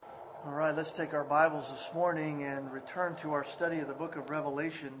All right, let's take our Bibles this morning and return to our study of the book of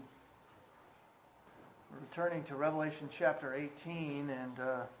Revelation. We're returning to Revelation chapter 18, and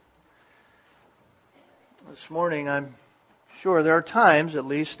this morning I'm sure there are times, at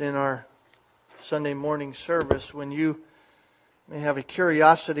least in our Sunday morning service, when you may have a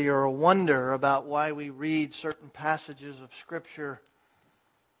curiosity or a wonder about why we read certain passages of Scripture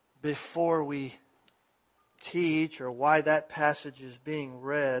before we teach, or why that passage is being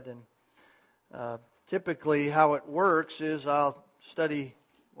read. And typically how it works is I'll study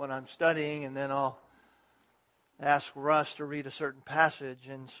what I'm studying, and then I'll ask Russ to read a certain passage,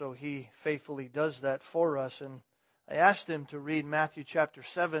 and so he faithfully does that for us. And I asked him to read Matthew chapter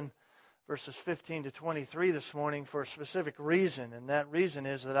 7, verses 15 to 23 this morning for a specific reason, and that reason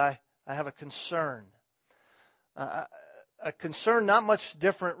is that I have a concern. A concern not much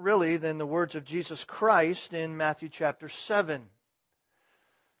different really than the words of Jesus Christ in Matthew chapter 7.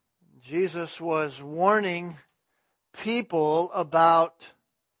 Jesus was warning people about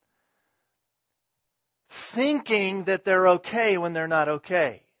thinking that they're okay when they're not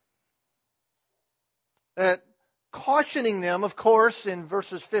okay. Cautioning them, of course, in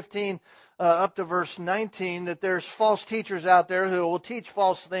verses 15 up to verse 19, that there's false teachers out there who will teach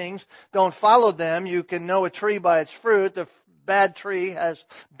false things. Don't follow them. You can know a tree by its fruit. The bad tree has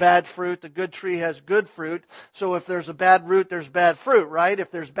bad fruit. The good tree has good fruit. So if there's a bad root, there's bad fruit, right?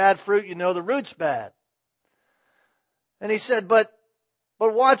 If there's bad fruit, you know the root's bad. And he said, but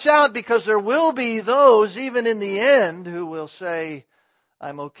watch out, because there will be those, even in the end, who will say,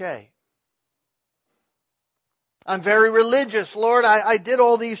 I'm okay. I'm very religious, Lord. I did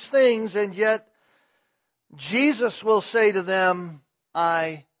all these things, and yet Jesus will say to them,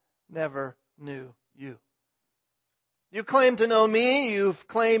 I never knew you. You claim to know me. You've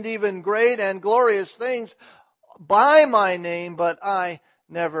claimed even great and glorious things by my name, but I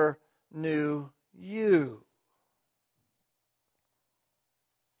never knew you.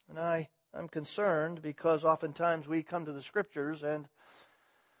 And I'm concerned because oftentimes we come to the Scriptures and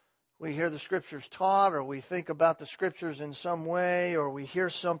we hear the Scriptures taught, or we think about the Scriptures in some way, or we hear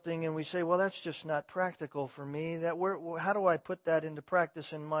something and we say, well, that's just not practical for me. How do I put that into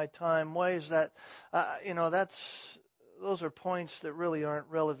practice in my time? Why is that? Those are points that really aren't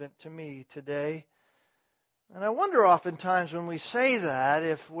relevant to me today. And I wonder oftentimes when we say that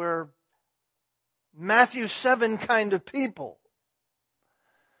if we're Matthew 7 kind of people,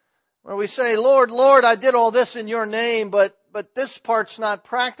 where we say, Lord, Lord, I did all this in your name, but this part's not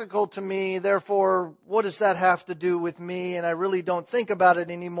practical to me, therefore, what does that have to do with me? And I really don't think about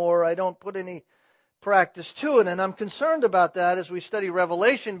it anymore. I don't put any practice to it. And I'm concerned about that as we study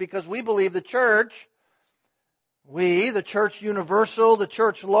Revelation, because we believe the church, the church universal, the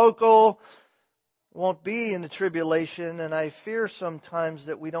church local, won't be in the tribulation. And I fear sometimes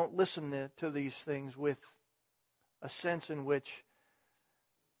that we don't listen to these things with a sense in which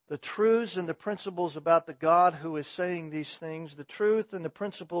the truths and the principles about the God who is saying these things, the truth and the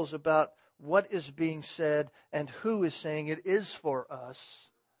principles about what is being said and who is saying it, is for us.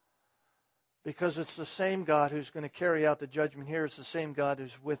 Because it's the same God who's going to carry out the judgment here. It's the same God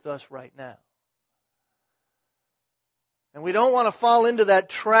who's with us right now. And we don't want to fall into that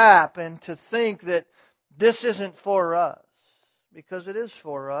trap and to think that this isn't for us. Because it is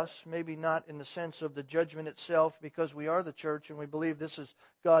for us, maybe not in the sense of the judgment itself, because we are the church and we believe this is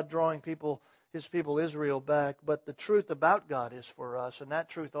God drawing His people Israel back. But the truth about God is for us, and that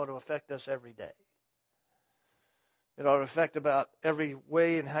truth ought to affect us every day. It ought to affect about every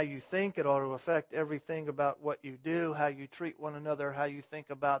way in how you think. It ought to affect everything about what you do, how you treat one another, how you think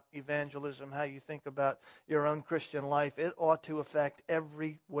about evangelism, how you think about your own Christian life. It ought to affect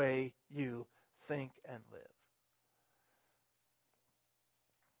every way you think and live.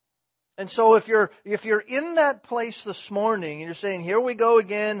 And so if you're in that place this morning and you're saying, here we go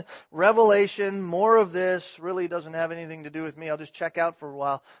again, Revelation, more of this, really doesn't have anything to do with me, I'll just check out for a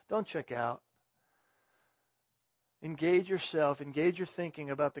while. Don't check out. Engage yourself, engage your thinking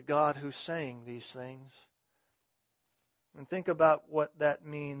about the God who's saying these things. And think about what that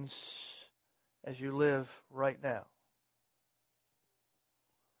means as you live right now.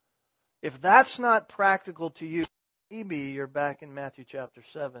 If that's not practical to you, maybe you're back in Matthew chapter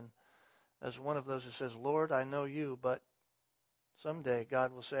 7. As one of those who says, Lord, I know you, but someday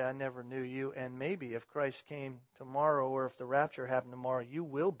God will say, I never knew you. And maybe if Christ came tomorrow, or if the rapture happened tomorrow, you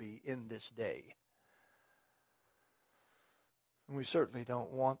will be in this day. And we certainly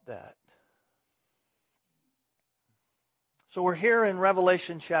don't want that. So we're here in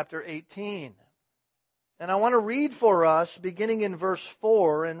Revelation chapter 18. And I want to read for us, beginning in verse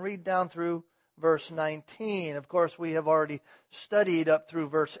 4, and read down through verse 19. Of course, we have already studied up through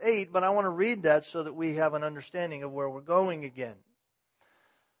verse 8, but I want to read that so that we have an understanding of where we're going again.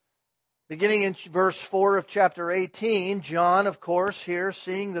 Beginning in verse 4 of chapter 18, John, of course, here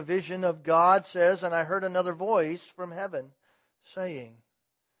seeing the vision of God, says, "And I heard another voice from heaven saying,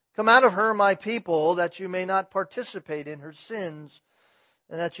 'Come out of her, my people, that you may not participate in her sins,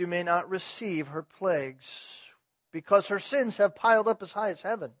 and that you may not receive her plagues, because her sins have piled up as high as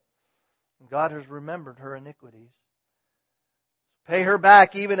heaven, and God has remembered her iniquities. Pay her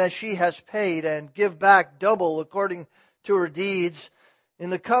back even as she has paid, and give back double according to her deeds. In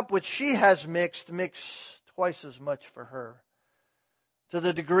the cup which she has mixed, mix twice as much for her. To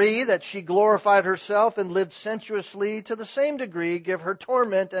the degree that she glorified herself and lived sensuously, to the same degree give her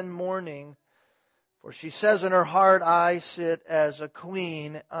torment and mourning. For she says in her heart, I sit as a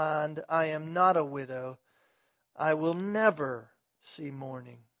queen, and I am not a widow. I will never see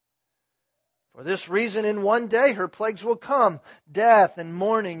mourning. For this reason, in one day her plagues will come, death and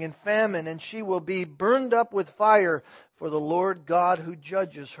mourning and famine, and she will be burned up with fire, for the Lord God who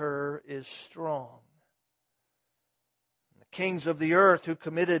judges her is strong. The kings of the earth who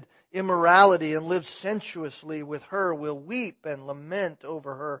committed immorality and lived sensuously with her will weep and lament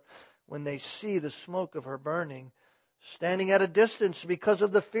over her when they see the smoke of her burning, standing at a distance because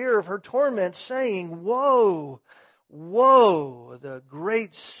of the fear of her torment, saying, Woe! Woe, the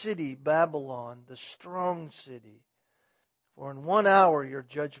great city Babylon, the strong city, for in 1 hour your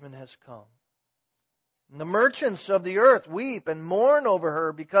judgment has come. And the merchants of the earth weep and mourn over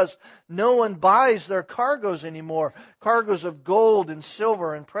her because no one buys their cargoes anymore, cargoes of gold and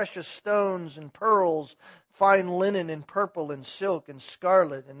silver and precious stones and pearls, fine linen and purple and silk and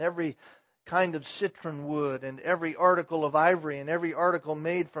scarlet and every kind of citron wood, and every article of ivory, and every article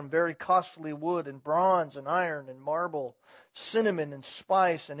made from very costly wood, and bronze, and iron, and marble, cinnamon, and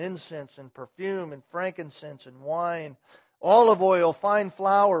spice, and incense, and perfume, and frankincense, and wine, olive oil, fine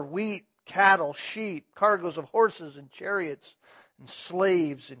flour, wheat, cattle, sheep, cargoes of horses, and chariots, and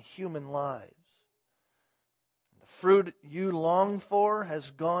slaves, and human lives. The fruit you long for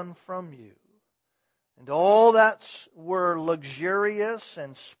has gone from you. And all that were luxurious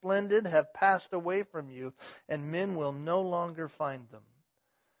and splendid have passed away from you, and men will no longer find them.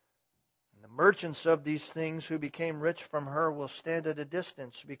 And the merchants of these things who became rich from her will stand at a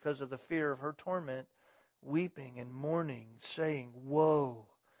distance because of the fear of her torment, weeping and mourning, saying, Woe!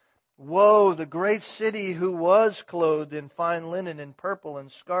 Woe, the great city who was clothed in fine linen and purple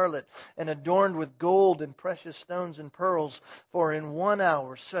and scarlet, and adorned with gold and precious stones and pearls, for in 1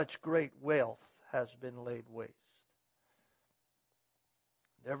 hour such great wealth has been laid waste.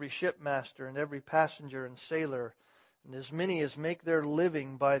 And every shipmaster and every passenger and sailor, and as many as make their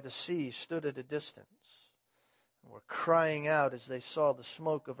living by the sea, stood at a distance, and were crying out as they saw the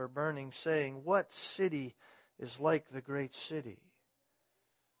smoke of her burning, saying, What city is like the great city?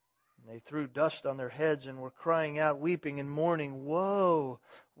 And they threw dust on their heads and were crying out, weeping and mourning, Woe!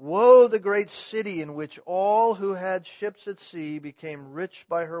 Woe, the great city in which all who had ships at sea became rich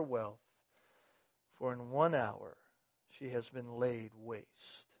by her wealth. For in 1 hour she has been laid waste.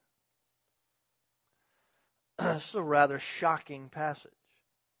 This is a rather shocking passage.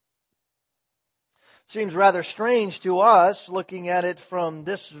 Seems rather strange to us looking at it from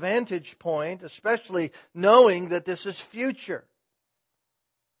this vantage point, especially knowing that this is future.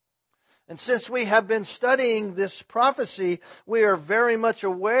 And since we have been studying this prophecy, we are very much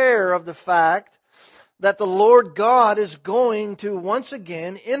aware of the fact that the Lord God is going to once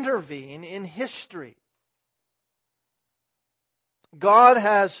again intervene in history. God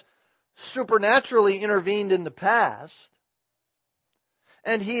has supernaturally intervened in the past,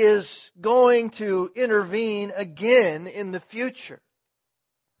 and He is going to intervene again in the future.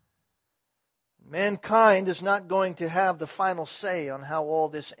 Mankind is not going to have the final say on how all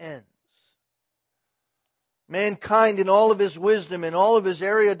this ends. Mankind, in all of his wisdom, in all of his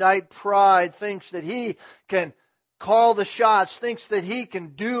erudite pride, thinks that he can call the shots, thinks that he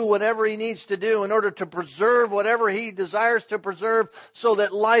can do whatever he needs to do in order to preserve whatever he desires to preserve so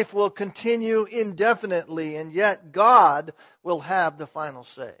that life will continue indefinitely, and yet God will have the final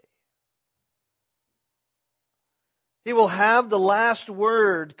say. He will have the last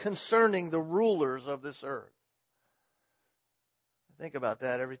word concerning the rulers of this earth. Think about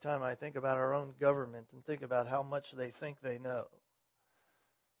that every time I think about our own government and think about how much they think they know.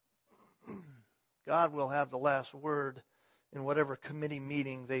 God will have the last word in whatever committee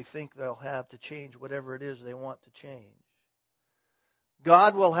meeting they think they'll have to change whatever it is they want to change.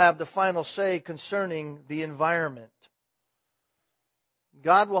 God will have the final say concerning the environment.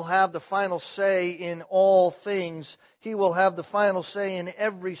 God will have the final say in all things. He will have the final say in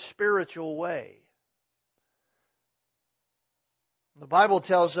every spiritual way. The Bible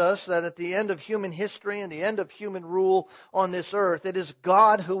tells us that at the end of human history and the end of human rule on this earth, it is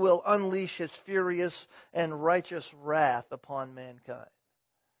God who will unleash His furious and righteous wrath upon mankind.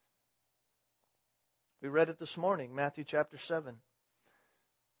 We read it this morning, Matthew chapter 7.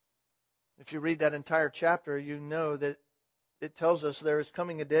 If you read that entire chapter, you know that it tells us there is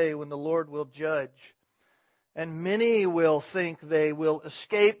coming a day when the Lord will judge. And many will think they will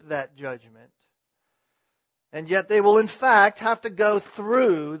escape that judgment. And yet they will in fact have to go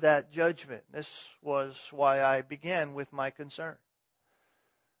through that judgment. This was why I began with my concern.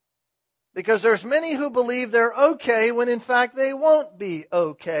 Because there's many who believe they're okay when in fact they won't be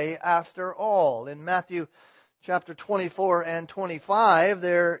okay after all. In Matthew chapter 24 and 25,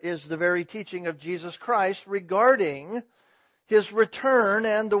 there is the very teaching of Jesus Christ regarding His return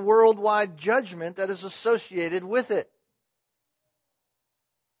and the worldwide judgment that is associated with it.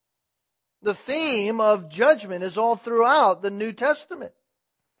 The theme of judgment is all throughout the New Testament.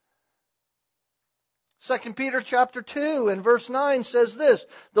 2 Peter chapter 2 and verse 9 says this,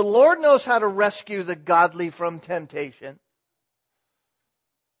 "The Lord knows how to rescue the godly from temptation,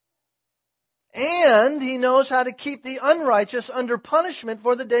 and He knows how to keep the unrighteous under punishment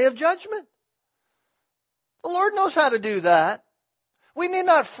for the day of judgment." The Lord knows how to do that. We need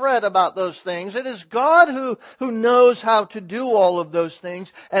not fret about those things. It is God who knows how to do all of those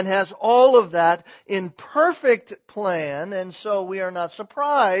things and has all of that in perfect plan. And so we are not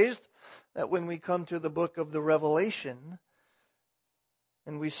surprised that when we come to the book of the Revelation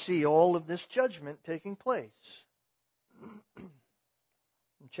and we see all of this judgment taking place. From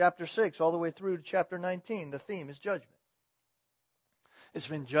chapter 6 all the way through to chapter 19, the theme is judgment. It's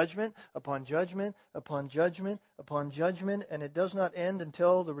been judgment upon judgment upon judgment upon judgment, and it does not end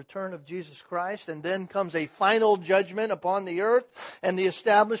until the return of Jesus Christ. And then comes a final judgment upon the earth and the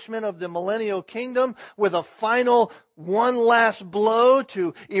establishment of the millennial kingdom with a final one last blow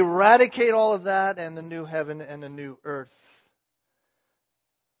to eradicate all of that and the new heaven and the new earth.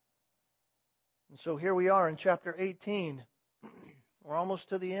 And so here we are in chapter 18. We're almost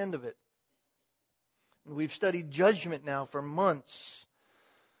to the end of it. And we've studied judgment now for months.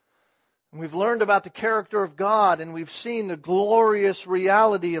 And we've learned about the character of God, and we've seen the glorious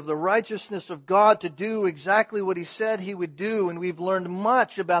reality of the righteousness of God to do exactly what He said He would do, and we've learned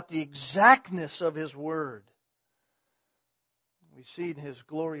much about the exactness of His Word. We've seen His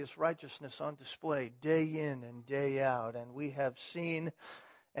glorious righteousness on display day in and day out, and we have seen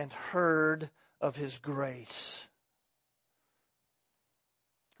and heard of His grace.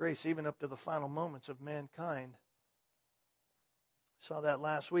 Grace even up to the final moments of mankind. Saw that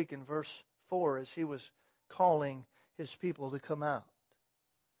last week in verse 4 as He was calling His people to come out.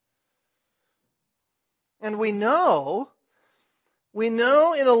 And we know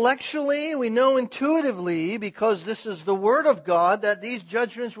intellectually, we know intuitively, because this is the Word of God, that these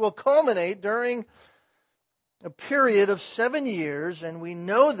judgments will culminate during a period of 7 years, and we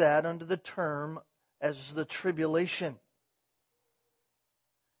know that under the term as the tribulation.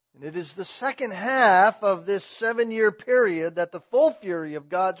 And it is the second half of this 7-year period that the full fury of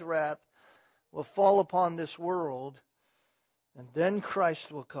God's wrath will fall upon this world, and then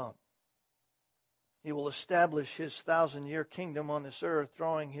Christ will come. He will establish His 1,000-year kingdom on this earth,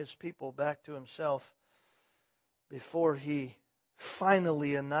 drawing His people back to Himself before He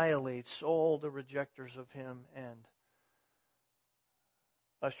finally annihilates all the rejectors of Him and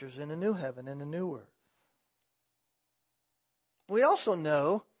ushers in a new heaven and a new earth. We also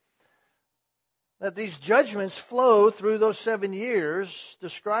know that these judgments flow through those 7 years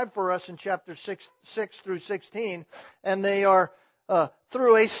described for us in chapter 6 through 16, and they are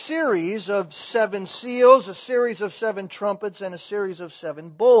through a series of 7 seals, a series of 7 trumpets, and a series of 7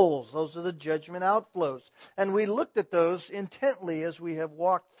 bowls. Those are the judgment outflows. And we looked at those intently as we have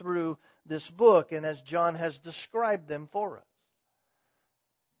walked through this book and as John has described them for us.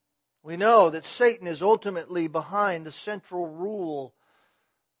 We know that Satan is ultimately behind the central rule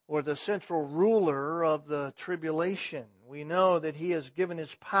or the central ruler of the tribulation. We know that he has given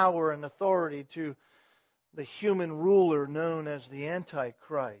his power and authority to the human ruler known as the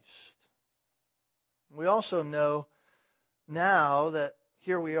Antichrist. We also know now that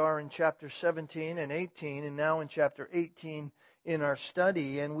here we are in chapter 17 and 18, and now in chapter 18 in our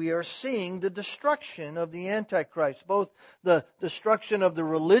study, and we are seeing the destruction of the Antichrist, both the destruction of the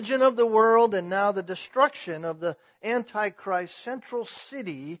religion of the world and now the destruction of the Antichrist central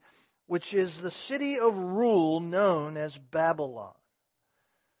city, which is the city of rule known as Babylon.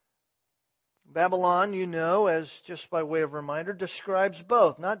 Babylon, you know, as just by way of reminder, describes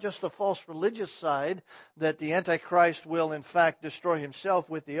both, not just the false religious side, that the Antichrist will in fact destroy himself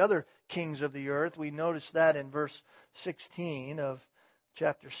with the other kings of the earth. We notice that in verse 16 of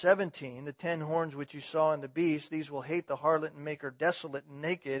chapter 17. The 10 horns which you saw in the beast, these will hate the harlot and make her desolate and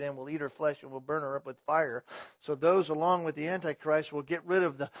naked, and will eat her flesh and will burn her up with fire. So those, along with the Antichrist, will get rid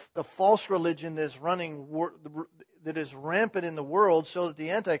of the false religion that is rampant in the world, so that the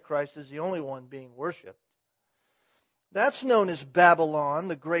Antichrist is the only one being worshipped. That's known as Babylon,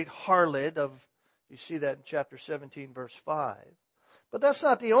 the great harlot you see that in chapter 17, verse 5. But that's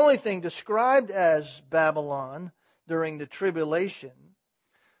not the only thing described as Babylon during the tribulation.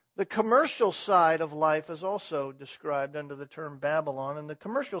 The commercial side of life is also described under the term Babylon, and the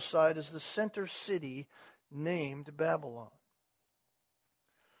commercial side is the center city named Babylon.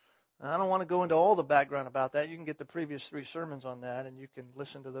 I don't want to go into all the background about that. You can get the previous 3 sermons on that, and you can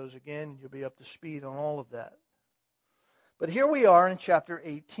listen to those again. You'll be up to speed on all of that. But here we are in chapter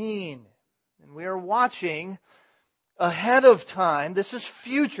 18, and we are watching ahead of time. This is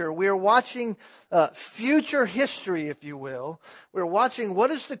future. We are watching future history, if you will. We're watching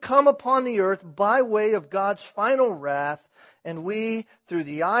what is to come upon the earth by way of God's final wrath. And we, through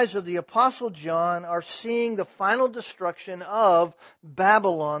the eyes of the Apostle John, are seeing the final destruction of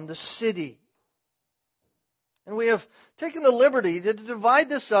Babylon, the city. And we have taken the liberty to divide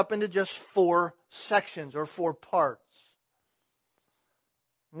this up into just 4 sections or 4 parts.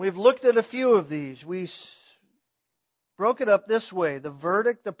 We've looked at a few of these. We broke it up this way: the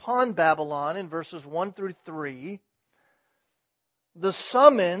verdict upon Babylon in verses 1 through 3, the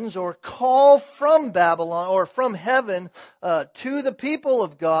summons or call from Babylon or from heaven to the people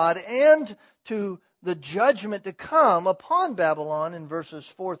of God, and to the judgment to come upon Babylon in verses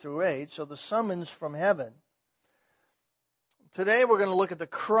 4 through 8. So the summons from heaven. Today we're going to look at the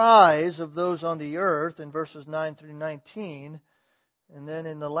cries of those on the earth in verses 9 through 19. And then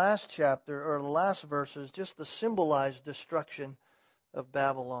in the last chapter, or the last verses, just the symbolized destruction of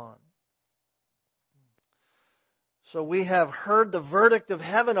Babylon. So we have heard the verdict of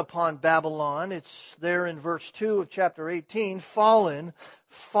heaven upon Babylon. It's there in verse 2 of chapter 18. Fallen.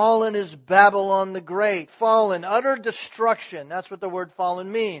 Fallen is Babylon the Great. Fallen, utter destruction. That's what the word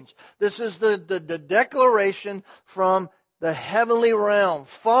fallen means. This is the declaration from the heavenly realm.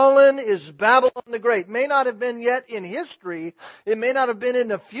 Fallen is Babylon the Great. May not have been yet in history. It may not have been in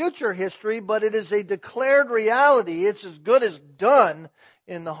the future history, but it is a declared reality. It's as good as done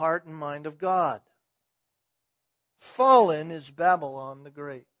in the heart and mind of God. Fallen is Babylon the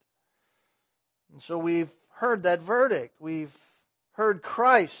Great. And so we've heard that verdict. We've heard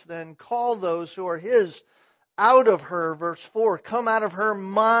Christ then call those who are His out of her, verse 4, come out of her,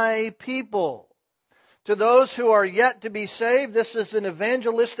 my people. To those who are yet to be saved, this is an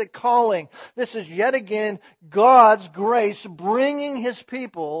evangelistic calling. This is yet again God's grace bringing His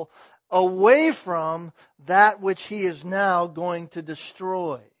people away from that which He is now going to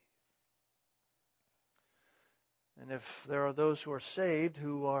destroy. And if there are those who are saved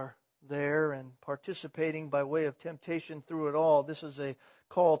who are there and participating by way of temptation through it all, this is a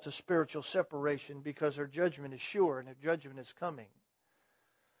call to spiritual separation, because her judgment is sure and her judgment is coming.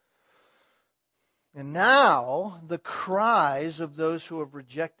 And now, the cries of those who have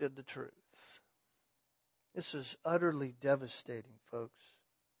rejected the truth. This is utterly devastating, folks.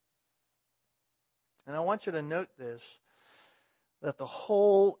 And I want you to note this, that the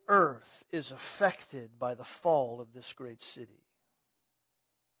whole earth is affected by the fall of this great city.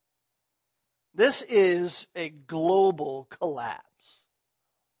 This is a global collapse.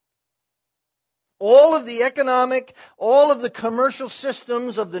 All of the economic, all of the commercial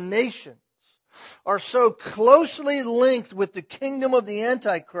systems of the nations are so closely linked with the kingdom of the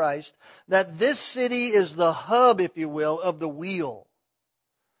Antichrist that this city is the hub, if you will, of the wheel.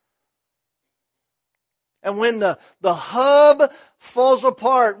 And when the hub falls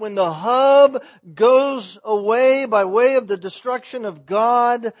apart, when the hub goes away by way of the destruction of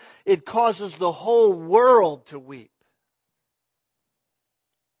God, it causes the whole world to weep.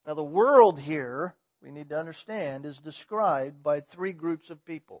 Now the world here, we need to understand, is described by 3 groups of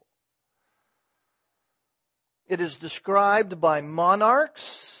people. It is described by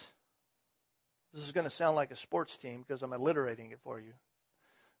monarchs. This is going to sound like a sports team because I'm alliterating it for you.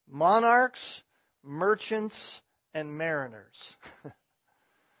 Monarchs, merchants, and mariners.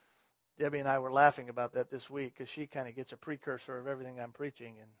 Debbie and I were laughing about that this week because she kind of gets a precursor of everything I'm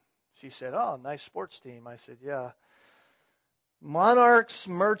preaching. And she said, "Oh, nice sports team." I said, "Yeah." Monarchs,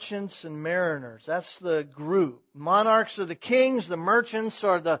 merchants, and mariners. That's the group. Monarchs are the kings. The merchants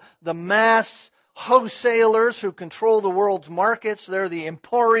are the mass wholesalers who control the world's markets. They're the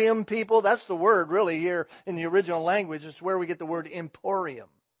emporium people. That's the word really here in the original language. It's where we get the word emporium.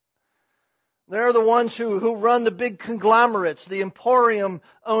 They're the ones who run the big conglomerates, the emporium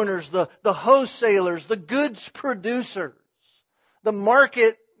owners, the wholesalers, the goods producers, the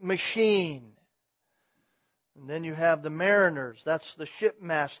market machine. And then you have the mariners, that's the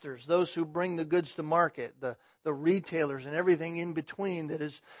shipmasters, those who bring the goods to market, the retailers and everything in between that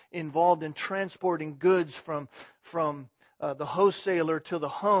is involved in transporting goods from the wholesaler to the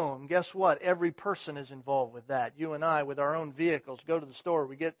home. Guess what? Every person is involved with that. You and I, with our own vehicles, go to the store.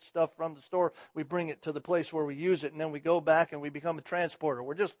 We get stuff from the store. We bring it to the place where we use it, and then we go back and we become a transporter.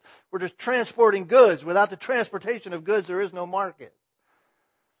 We're just transporting goods. Without the transportation of goods, there is no market.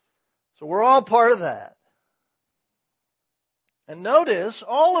 So we're all part of that. And notice,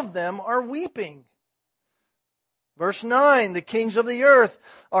 all of them are weeping. Verse 9, the kings of the earth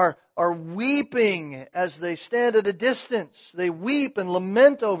are weeping as they stand at a distance. They weep and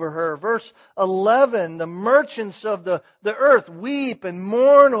lament over her. Verse 11, the merchants of the earth weep and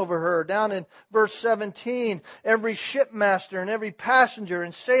mourn over her. Down in verse 17, every shipmaster and every passenger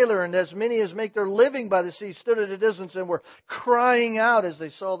and sailor and as many as make their living by the sea stood at a distance and were crying out as they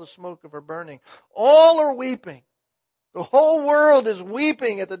saw the smoke of her burning. All are weeping. The whole world is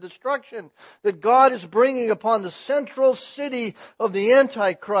weeping at the destruction that God is bringing upon the central city of the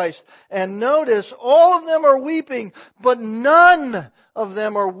Antichrist. And notice, all of them are weeping, but none of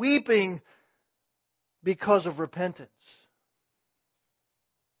them are weeping because of repentance.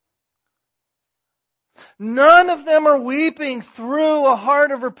 None of them are weeping through a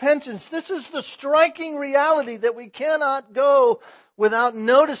heart of repentance. This is the striking reality that we cannot go without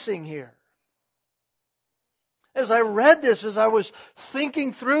noticing here. As I read this, as I was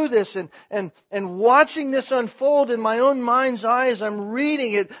thinking through this and watching this unfold in my own mind's eye as I'm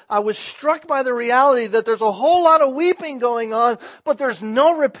reading it, I was struck by the reality that there's a whole lot of weeping going on, but there's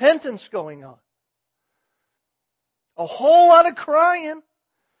no repentance going on. A whole lot of crying,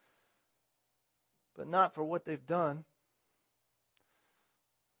 but not for what they've done.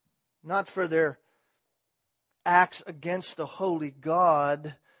 Not for their acts against the holy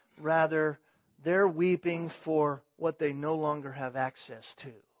God, rather they're weeping for what they no longer have access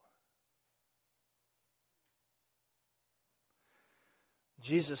to.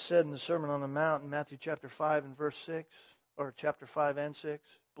 Jesus said in the Sermon on the Mount in Matthew chapter 5 and verse 6, or chapter 5 and 6,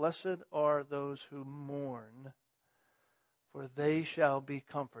 "Blessed are those who mourn, for they shall be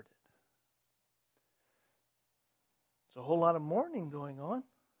comforted." There's a whole lot of mourning going on.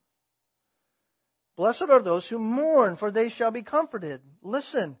 Blessed are those who mourn, for they shall be comforted.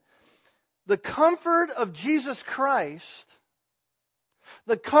 Listen. The comfort of Jesus Christ,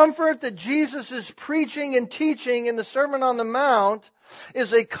 the comfort that Jesus is preaching and teaching in the Sermon on the Mount,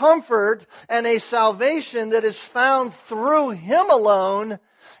 is a comfort and a salvation that is found through Him alone,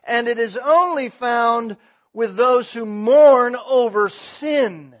 and it is only found with those who mourn over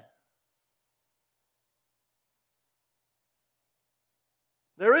sin.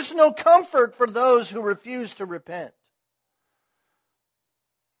 There is no comfort for those who refuse to repent.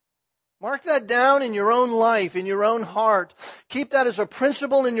 Mark that down in your own life, in your own heart. Keep that as a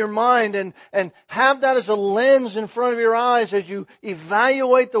principle in your mind and have that as a lens in front of your eyes as you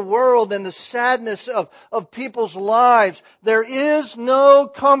evaluate the world and the sadness of people's lives. There is no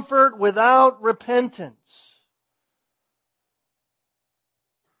comfort without repentance.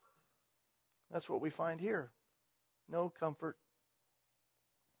 That's what we find here. No comfort.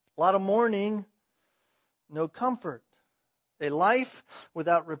 A lot of mourning, no comfort. A life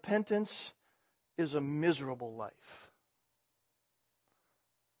without repentance is a miserable life.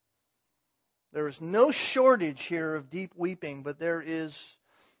 There is no shortage here of deep weeping, but there is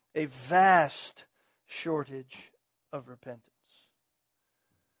a vast shortage of repentance.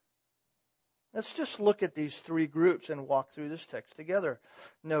 Let's just look at these three groups and walk through this text together.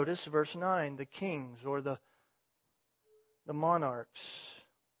 Notice verse 9, the kings or the monarchs.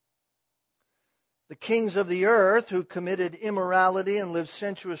 The kings of the earth who committed immorality and lived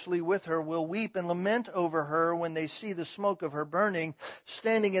sensuously with her will weep and lament over her when they see the smoke of her burning,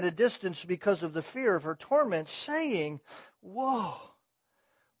 standing at a distance because of the fear of her torment, saying, "Woe,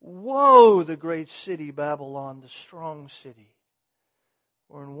 woe, the great city Babylon, the strong city,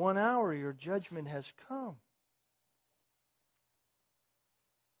 for in 1 hour your judgment has come."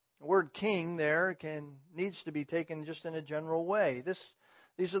 The word king there needs to be taken just in a general way.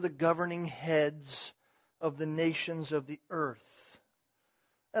 These are the governing heads of the nations of the earth.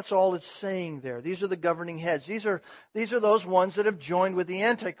 That's all it's saying there. These are the governing heads. These are those ones that have joined with the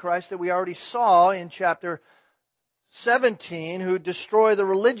Antichrist that we already saw in chapter 17 who destroy the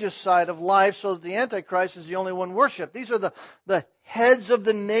religious side of life so that the Antichrist is the only one worshipped. These are the heads of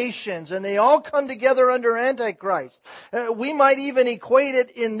the nations, and they all come together under Antichrist. We might even equate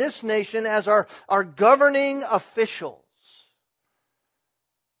it in this nation as our governing officials.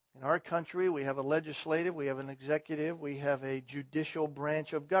 In our country, we have a legislative, we have an executive, we have a judicial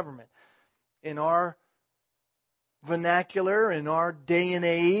branch of government. In our vernacular, in our day and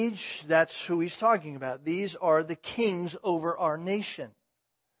age, that's who he's talking about. These are the kings over our nation.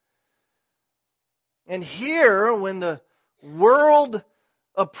 And here, when the world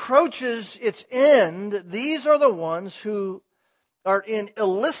approaches its end, these are the ones who are in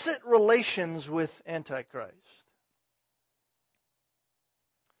illicit relations with Antichrist.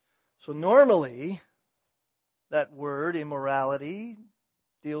 So normally, that word, immorality,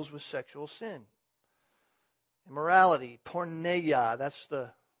 deals with sexual sin. Immorality, porneia, that's the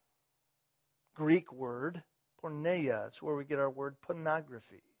Greek word, porneia. It's where we get our word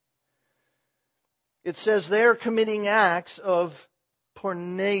pornography. It says they're committing acts of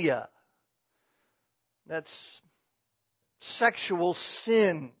porneia. That's sexual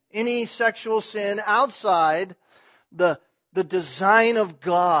sin. Any sexual sin outside the design of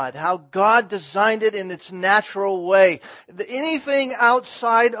God, how God designed it in its natural way. Anything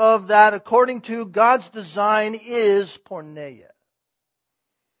outside of that, according to God's design, is porneia.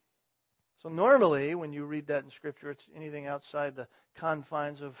 So normally, when you read that in Scripture, it's anything outside the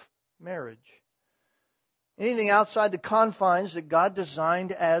confines of marriage. Anything outside the confines that God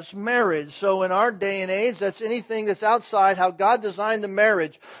designed as marriage. So in our day and age, that's anything that's outside how God designed the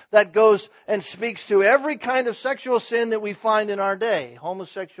marriage that goes and speaks to every kind of sexual sin that we find in our day.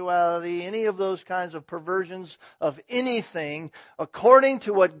 Homosexuality, any of those kinds of perversions of anything according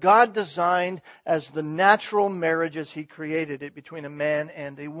to what God designed as the natural marriage as He created it between a man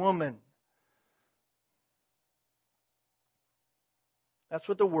and a woman. That's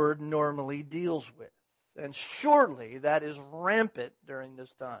what the word normally deals with. And surely that is rampant during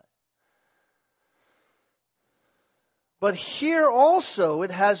this time. But here also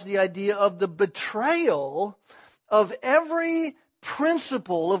it has the idea of the betrayal of every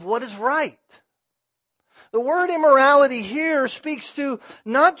principle of what is right. The word immorality here speaks to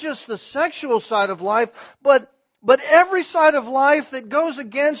not just the sexual side of life, but every side of life that goes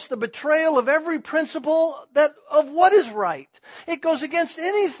against the betrayal of every principle of what is right. It goes against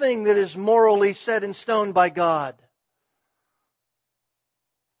anything that is morally set in stone by God.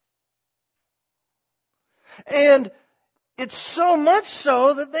 And it's so much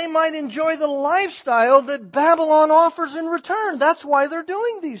so that they might enjoy the lifestyle that Babylon offers in return. That's why they're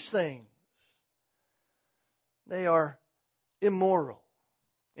doing these things. They are immoral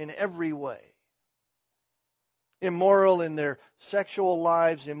in every way. Immoral in their sexual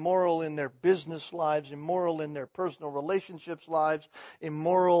lives, immoral in their business lives, immoral in their personal relationships lives,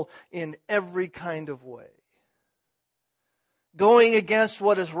 immoral in every kind of way. Going against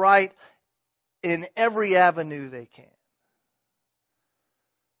what is right in every avenue they can.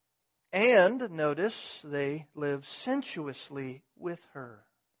 And, notice, they live sensuously with her.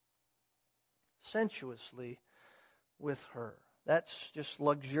 Sensuously with her. That's just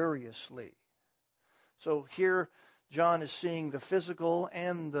luxuriously. So here, John is seeing the physical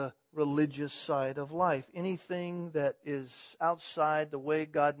and the religious side of life. Anything that is outside the way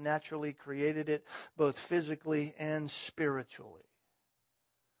God naturally created it, both physically and spiritually.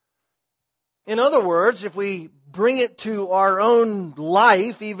 In other words, if we bring it to our own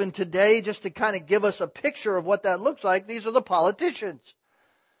life, even today, just to kind of give us a picture of what that looks like, these are the politicians.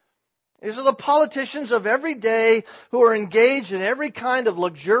 These are the politicians of every day who are engaged in every kind of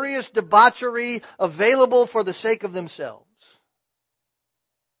luxurious debauchery available for the sake of themselves.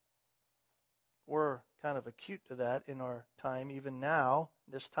 We're kind of acute to that in our time, even now,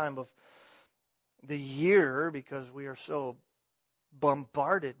 this time of the year, because we are so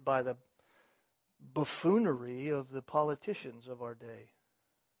bombarded by the buffoonery of the politicians of our day.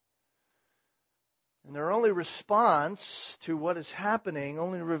 And their only response to what is happening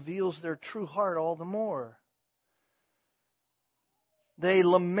only reveals their true heart all the more. They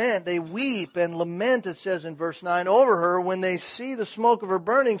lament, they weep and lament, it says in verse 9, over her when they see the smoke of her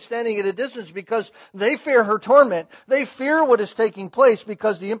burning standing at a distance, because they fear her torment. They fear what is taking place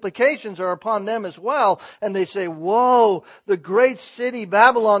because the implications are upon them as well. And they say, woe, the great city,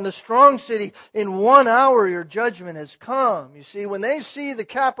 Babylon, the strong city, in 1 hour your judgment has come. You see, when they see the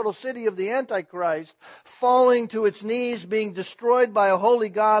capital city of the Antichrist falling to its knees, being destroyed by a holy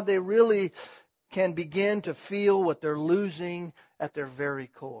God, they really can begin to feel what they're losing at their very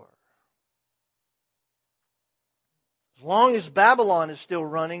core. As long as Babylon is still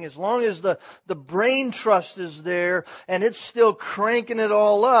running, as long as the brain trust is there and it's still cranking it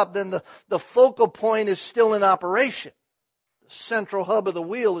all up, then the focal point is still in operation. The central hub of the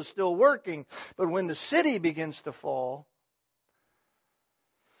wheel is still working. But when the city begins to fall,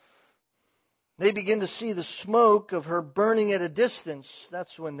 they begin to see the smoke of her burning at a distance.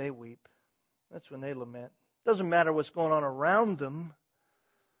 That's when they weep. That's when they lament. Doesn't matter what's going on around them.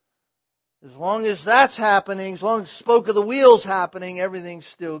 As long as that's happening, as long as the smoke of the wheel's happening, everything's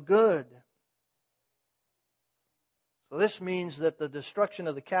still good. So this means that the destruction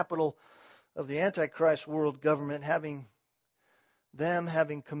of the capital of the Antichrist world government, having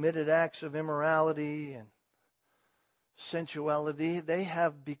committed acts of immorality and sensuality, they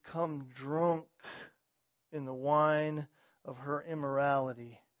have become drunk in the wine of her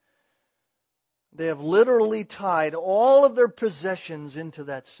immorality. They have literally tied all of their possessions into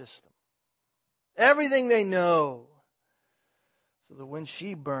that system. Everything they know. So that when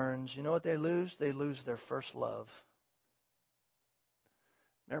she burns, you know what they lose? They lose their first love.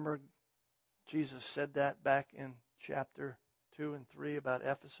 Remember, Jesus said that back in chapter 2 and 3 about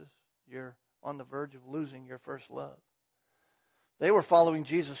Ephesus. You're on the verge of losing your first love. They were following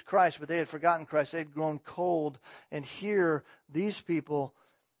Jesus Christ, but they had forgotten Christ. They had grown cold. And here, these people,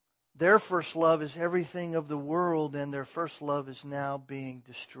 their first love is everything of the world, and their first love is now being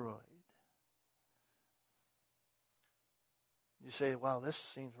destroyed. You say, wow, this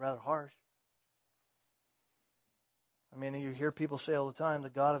seems rather harsh. I mean, you hear people say all the time,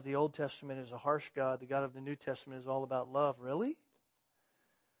 the God of the Old Testament is a harsh God. The God of the New Testament is all about love. Really?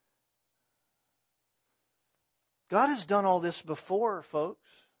 God has done all this before, folks.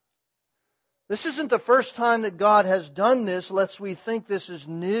 This isn't the first time that God has done this, lest we think this is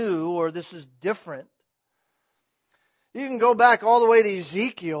new or this is different. You can go back all the way to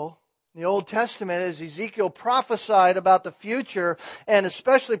Ezekiel. The Old Testament, as Ezekiel prophesied about the future, and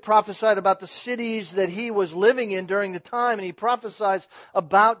especially prophesied about the cities that he was living in during the time, and he prophesies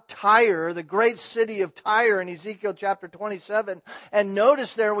about Tyre, the great city of Tyre, in Ezekiel chapter 27. And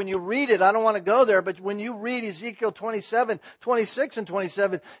notice there when you read it, I don't want to go there, but when you read Ezekiel 27, 26, and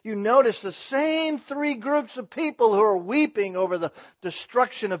 27, you notice the same three groups of people who are weeping over the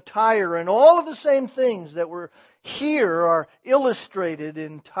destruction of Tyre, and all of the same things that were here are illustrated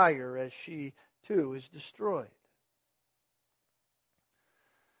in Tyre as she too is destroyed.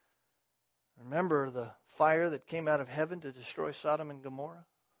 Remember the fire that came out of heaven to destroy Sodom and Gomorrah?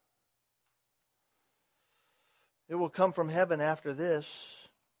 It will come from heaven after this.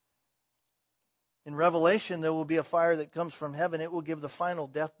 In Revelation, there will be a fire that comes from heaven. It will give the final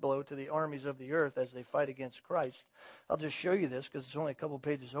death blow to the armies of the earth as they fight against Christ. I'll just show you this because it's only a couple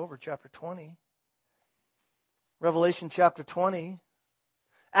pages over, chapter 20. Revelation chapter 20.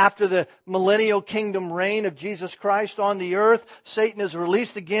 After the millennial kingdom reign of Jesus Christ on the earth, Satan is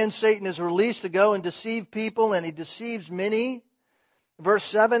released again. Satan is released to go and deceive people, and he deceives many. Verse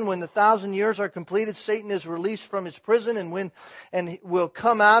 7, when the 1,000 years are completed, Satan is released from his prison and will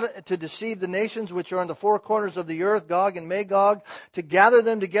come out to deceive the nations which are in the four corners of the earth, Gog and Magog, to gather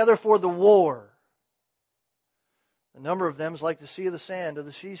them together for the war. The number of them is like the sea of the sand of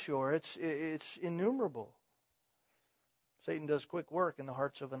the seashore. It's innumerable. Satan does quick work in the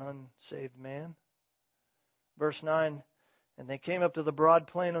hearts of an unsaved man. Verse 9, and they came up to the broad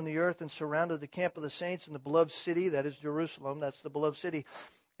plain on the earth and surrounded the camp of the saints in the beloved city, that is Jerusalem, that's the beloved city.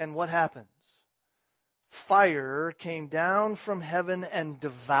 And what happens? Fire came down from heaven and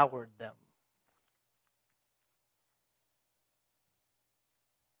devoured them.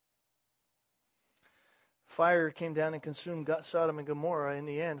 Fire came down and consumed Sodom and Gomorrah. In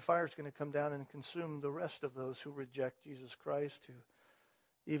the end, fire is going to come down and consume the rest of those who reject Jesus Christ, who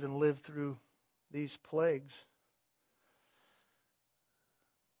even live through these plagues.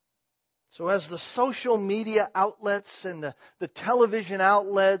 So as the social media outlets and the television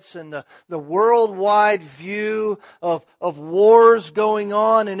outlets and the worldwide view of wars going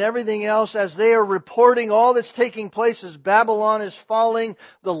on and everything else, as they are reporting all that's taking place as Babylon is falling,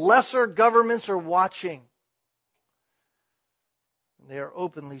 the lesser governments are watching. They are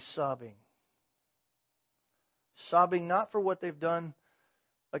openly sobbing. Sobbing not for what they've done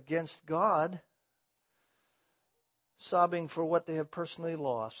against God, sobbing for what they have personally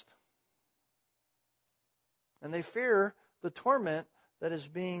lost. And they fear the torment that is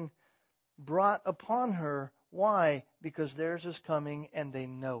being brought upon her. Why? Because theirs is coming and they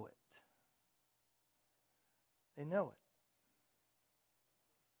know it. They know it.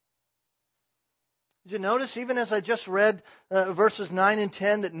 Did you notice, even as I just read verses 9 and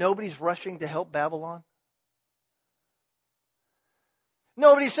 10, that nobody's rushing to help Babylon?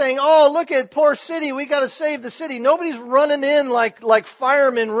 Nobody's saying, oh, look at poor city, we got to save the city. Nobody's running in like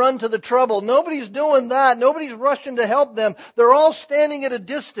firemen run to the trouble. Nobody's doing that. Nobody's rushing to help them. They're all standing at a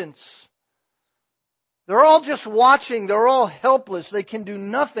distance. They're all just watching. They're all helpless. They can do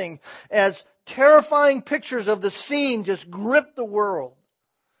nothing as terrifying pictures of the scene just grip the world.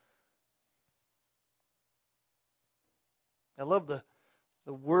 I love the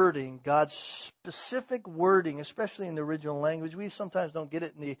wording, God's specific wording, especially in the original language. We sometimes don't get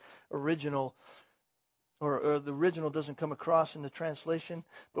it in the original, or the original doesn't come across in the translation.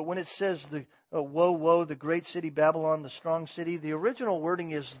 But when it says, woe, woe, the great city Babylon, the strong city, the original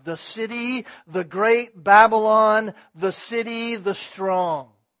wording is the city, the great Babylon, the city, the strong.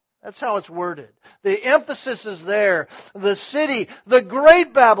 That's how it's worded. The emphasis is there. The city, the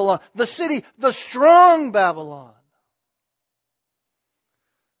great Babylon, the city, the strong Babylon.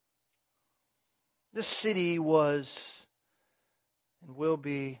 This city was and will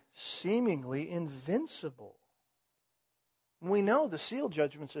be seemingly invincible. We know the seal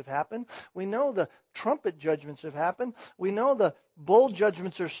judgments have happened. We know the trumpet judgments have happened. We know the bowl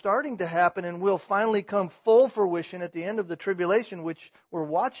judgments are starting to happen and will finally come full fruition at the end of the tribulation, which we're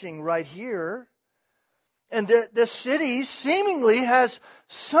watching right here. And the city seemingly has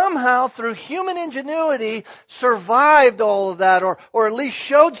somehow, through human ingenuity, survived all of that, or at least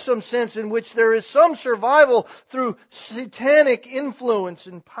showed some sense in which there is some survival through satanic influence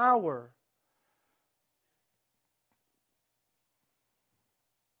and power.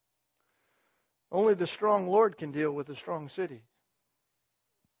 Only the strong Lord can deal with a strong city.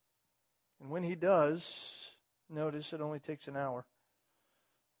 And when He does, notice it only takes an hour.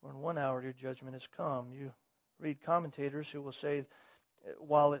 Or in 1 hour your judgment has come. You read commentators who will say,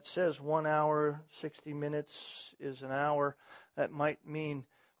 while it says 1 hour, 60 minutes is an hour, that might mean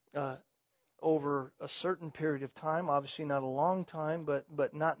over a certain period of time, obviously not a long time,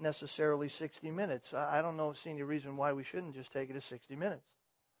 but not necessarily 60 minutes. I don't see any reason why we shouldn't just take it as 60 minutes.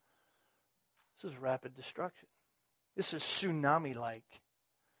 This is rapid destruction. This is tsunami-like.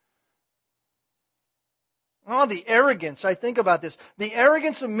 Oh, the arrogance. I think about this. The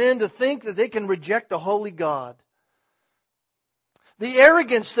arrogance of men to think that they can reject a holy God. The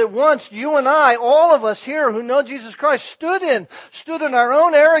arrogance that once you and I, all of us here who know Jesus Christ, stood in our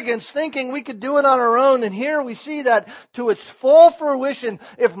own arrogance thinking we could do it on our own. And here we see that to its full fruition.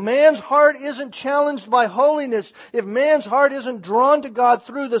 If man's heart isn't challenged by holiness, if man's heart isn't drawn to God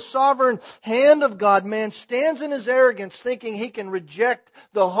through the sovereign hand of God, man stands in his arrogance thinking he can reject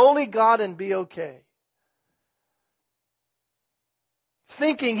the holy God and be okay.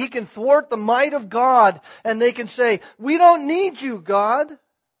 Thinking he can thwart the might of God, and they can say, we don't need you, God.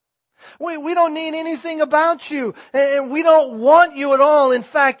 We don't need anything about you, and we don't want you at all. In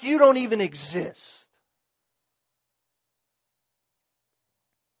fact, you don't even exist.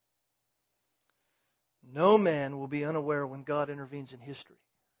 No man will be unaware when God intervenes in history.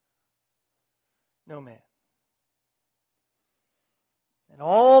 No man. And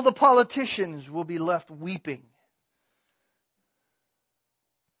all the politicians will be left weeping.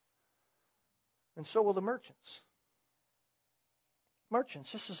 And so will the merchants.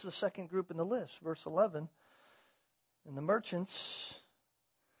 Merchants, this is the second group in the list. Verse 11. And the merchants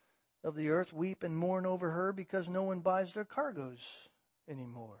of the earth weep and mourn over her because no one buys their cargoes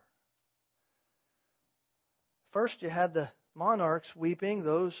anymore. First you had the monarchs weeping,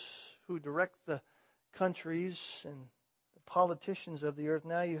 those who direct the countries and the politicians of the earth.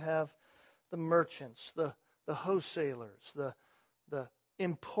 Now you have the merchants, the wholesalers, the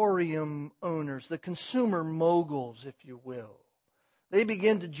emporium owners, the consumer moguls, if you will. They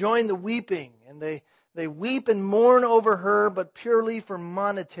begin to join the weeping, and they weep and mourn over her, but purely for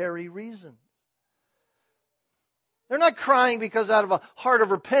monetary reasons. They're not crying because out of a heart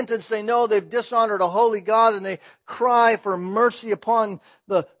of repentance they know they've dishonored a holy God and they cry for mercy upon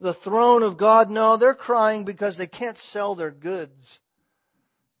the throne of God. No, they're crying because they can't sell their goods.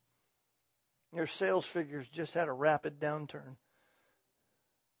 Their sales figures just had a rapid downturn.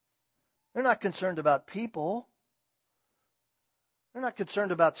 They're not concerned about people. They're not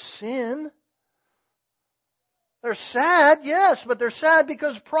concerned about sin. They're sad, yes, but they're sad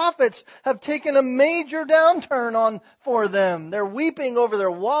because profits have taken a major downturn for them. They're weeping over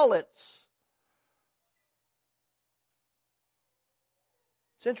their wallets.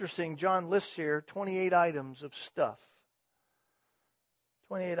 It's interesting, John lists here 28 items of stuff.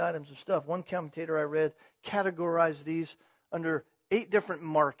 28 items of stuff. One commentator I read categorized these under 8 different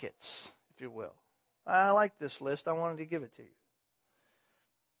markets, if you will. I like this list. I wanted to give it to you.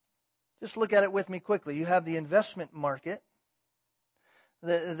 Just look at it with me quickly. You have the investment market.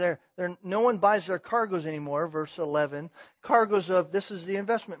 No one buys their cargoes anymore, verse 11. Cargoes of, this is the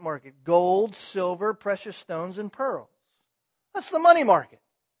investment market, gold, silver, precious stones, and pearls. That's the money market.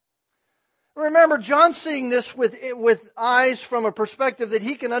 Remember, John's seeing this with eyes from a perspective that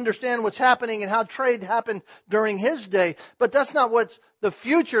he can understand what's happening and how trade happened during his day. But that's not what the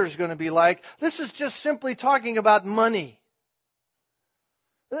future is going to be like. This is just simply talking about money.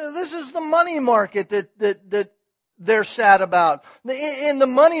 This is the money market that they're sad about. In the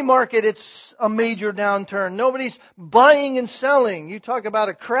money market, it's a major downturn. Nobody's buying and selling. You talk about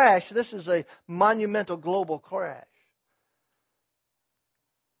a crash. This is a monumental global crash.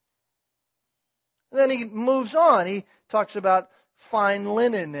 Then he moves on. He talks about fine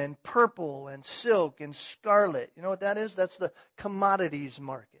linen and purple and silk and scarlet. You know what that is? That's the commodities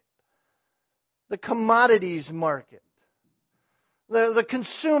market. The commodities market. The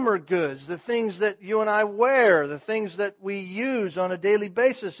consumer goods, the things that you and I wear, the things that we use on a daily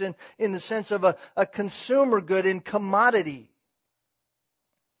basis in the sense of a consumer good in commodity.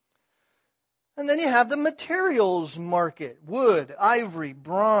 And then you have the materials market. Wood, ivory,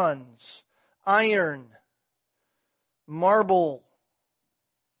 bronze, iron, marble.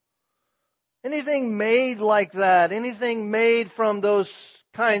 Anything made like that, anything made from those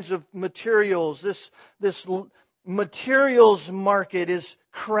kinds of materials, this materials market is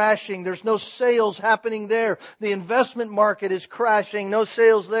crashing. There's no sales happening there. The investment market is crashing. No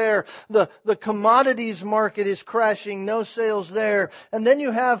sales there. The commodities market is crashing. No sales there. And then you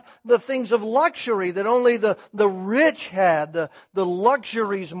have the things of luxury that only the rich had. The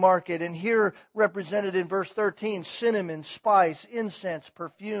luxuries market. And here represented in verse 13, cinnamon, spice, incense,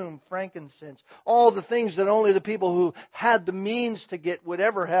 perfume, frankincense. All the things that only the people who had the means to get would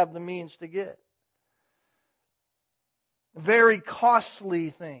ever have the means to get. Very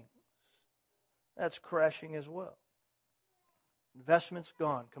costly things. That's crashing as well. Investments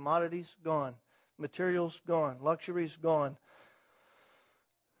gone. Commodities gone. Materials gone. Luxuries gone.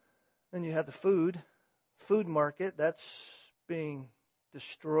 Then you have the food market. That's being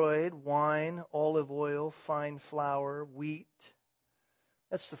destroyed. Wine, olive oil, fine flour, wheat.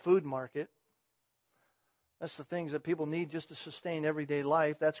 That's the food market. That's the things that people need just to sustain everyday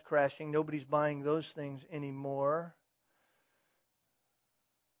life. That's crashing. Nobody's buying those things anymore.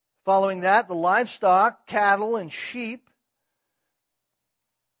 Following that, the livestock, cattle, and sheep.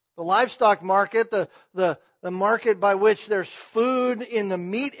 The livestock market, the market by which there's food in the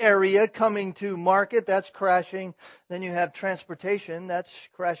meat area coming to market, that's crashing. Then you have transportation, that's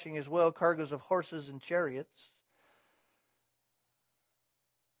crashing as well, cargoes of horses and chariots.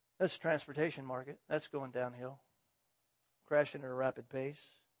 That's the transportation market. That's going downhill, crashing at a rapid pace.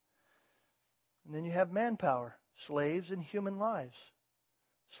 And then you have manpower, slaves and human lives.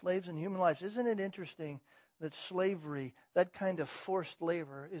 Slaves and human lives. Isn't it interesting that slavery, that kind of forced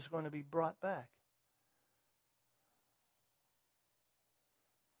labor, is going to be brought back?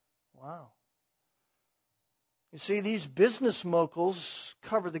 Wow. You see, these business moguls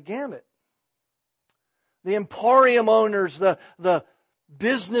cover the gamut. The emporium owners, the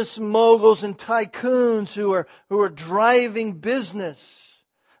business moguls and tycoons who are driving business.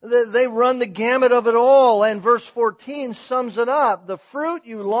 They run the gamut of it all, and verse 14 sums it up. The fruit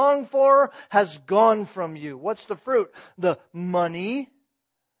you long for has gone from you. What's the fruit? The money.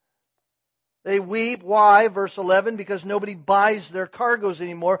 They weep. Why? Verse 11, because nobody buys their cargoes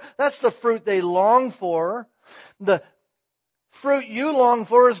anymore. That's the fruit they long for. The fruit you long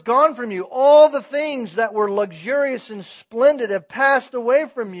for is gone from you. All the things that were luxurious and splendid have passed away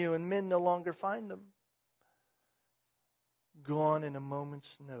from you, and men no longer find them. Gone in a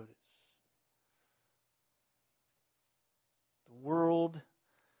moment's notice. The world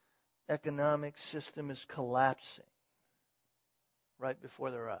economic system is collapsing right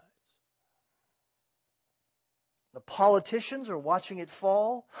before their eyes. The politicians are watching it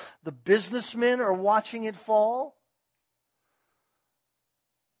fall. The businessmen are watching it fall.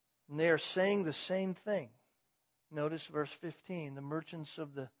 And they are saying the same thing. Notice verse 15. The merchants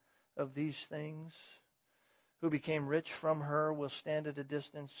of these things who became rich from her will stand at a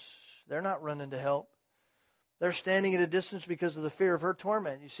distance. They're not running to help. They're standing at a distance because of the fear of her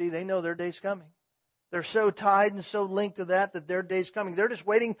torment. You see, they know their day's coming. They're so tied and so linked to that their day's coming. They're just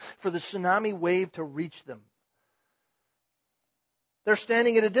waiting for the tsunami wave to reach them. They're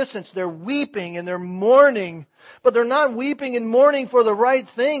standing at a distance. They're weeping and they're mourning. But they're not weeping and mourning for the right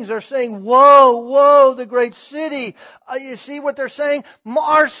things. They're saying, woe, woe, the great city. You see what they're saying?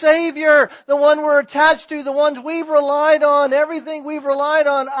 Our Savior, the one we're attached to, the ones we've relied on, everything we've relied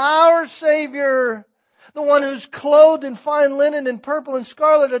on, our Savior The one who's clothed in fine linen and purple and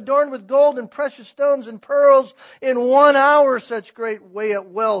scarlet, adorned with gold and precious stones and pearls. In 1 hour such great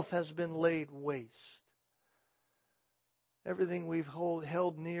wealth has been laid waste. Everything we've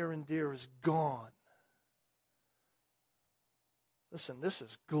held near and dear is gone. Listen, this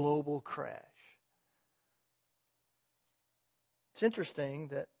is global crash. It's interesting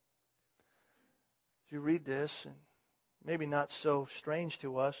that as you read this, and maybe not so strange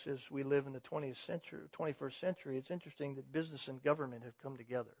to us as we live in the 21st century, it's interesting that business and government have come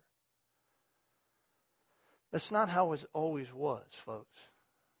together. That's not how it always was, folks.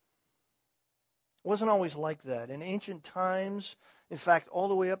 It wasn't always like that. In ancient times, in fact, all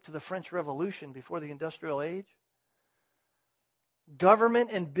the way up to the French Revolution before the Industrial Age,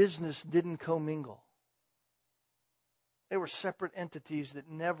 government and business didn't commingle. They were separate entities that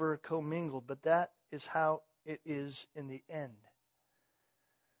never commingled, but that is how it is in the end.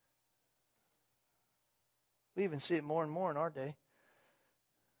 We even see it more and more in our day.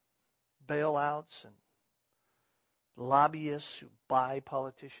 Bailouts and lobbyists who buy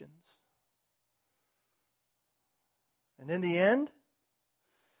politicians. And in the end,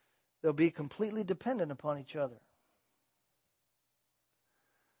 they'll be completely dependent upon each other.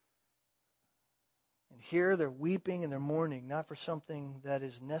 And here they're weeping and they're mourning, not for something that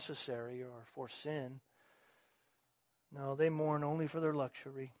is necessary or for sin. No, they mourn only for their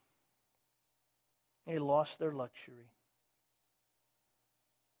luxury. They lost their luxury.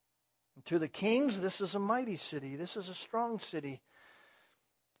 And to the kings, this is a mighty city. This is a strong city.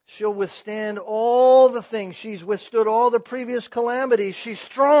 She'll withstand all the things. She's withstood all the previous calamities. She's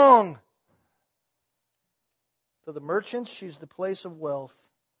strong. To the merchants, she's the place of wealth,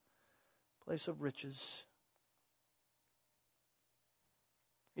 place of riches.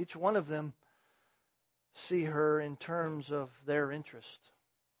 Each one of them see her in terms of their interest.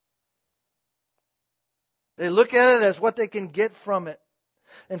 They look at it as what they can get from it.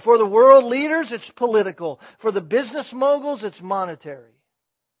 And for the world leaders, it's political. For the business moguls, it's monetary.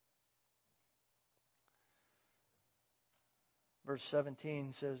 Verse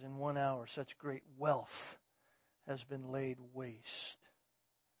 17 says, in 1 hour, such great wealth has been laid waste.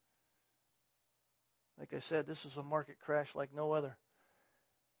 Like I said, this is a market crash like no other.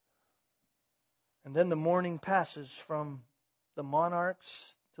 And then the mourning passes from the monarchs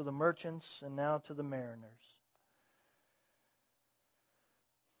to the merchants and now to the mariners.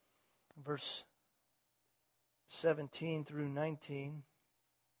 Verse 17 through 19.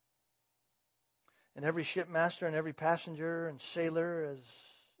 And every shipmaster and every passenger and sailor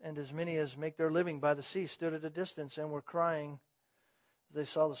and as many as make their living by the sea stood at a distance and were crying as they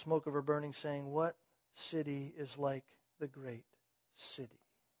saw the smoke of her burning, saying, what city is like the great city?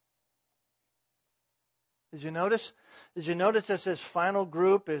 Did you notice? Did you notice that this final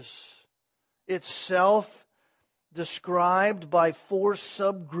group is itself described by 4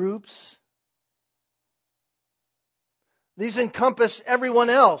 subgroups? These encompass everyone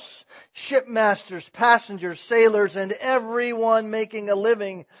else. Shipmasters, passengers, sailors, and everyone making a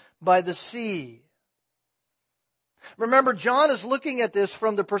living by the sea. Remember, John is looking at this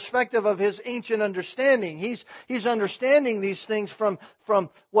from the perspective of his ancient understanding. He's understanding these things from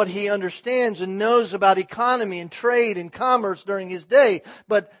what he understands and knows about economy and trade and commerce during his day.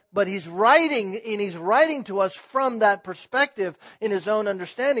 But he's writing to us from that perspective in his own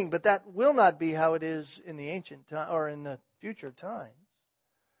understanding. But that will not be how it is in the ancient time or in the future times.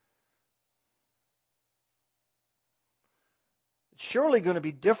 Surely going to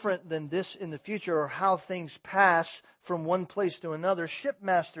be different than this in the future, or how things pass from one place to another.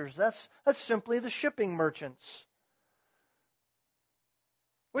 Shipmasters, that's simply the shipping merchants.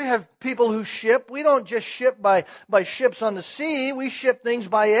 We have people who ship. We don't just ship by ships on the sea. We ship things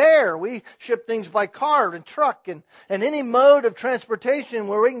by air. We ship things by car and truck and any mode of transportation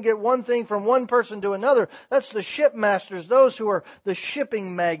where we can get one thing from one person to another. That's the shipmasters, those who are the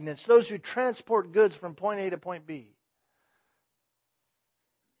shipping magnates, those who transport goods from point A to point B.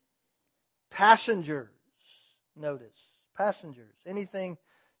 Passengers, notice, passengers, anything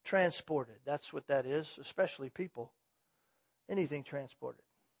transported. That's what that is, especially people. Anything transported.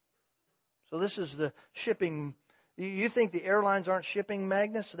 So this is the shipping. You think the airlines aren't shipping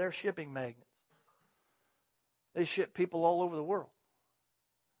magnets? They're shipping magnets. They ship people all over the world.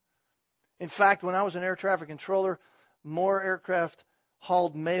 In fact, when I was an air traffic controller, more aircraft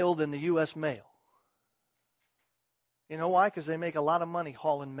hauled mail than the U.S. mail. You know why? Because they make a lot of money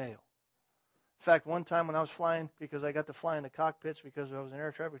hauling mail. In fact, one time when I was flying, because I got to fly in the cockpits because I was an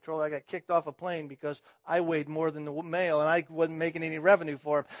air traffic controller, I got kicked off a plane because I weighed more than the mail and I wasn't making any revenue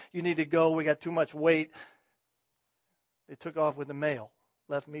for them. You need to go. We got too much weight. They took off with the mail,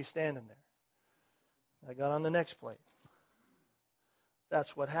 left me standing there. I got on the next plane.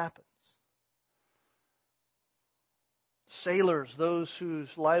 That's what happens. Sailors, those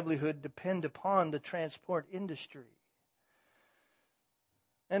whose livelihood depend upon the transport industry.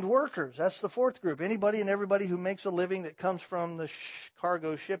 And workers, that's the fourth group. Anybody and everybody who makes a living that comes from the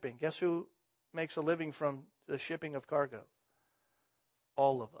cargo shipping. Guess who makes a living from the shipping of cargo?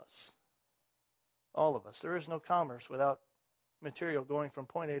 All of us. All of us. There is no commerce without material going from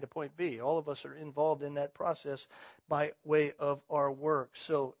point A to point B. All of us are involved in that process by way of our work.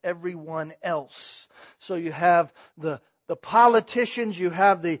 So everyone else. So you have the politicians, you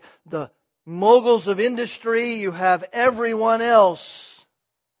have the moguls of industry, you have everyone else.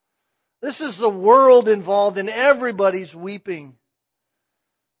 This is the world involved, and everybody's weeping. In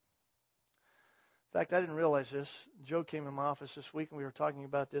fact, I didn't realize this. Joe came in my office this week and we were talking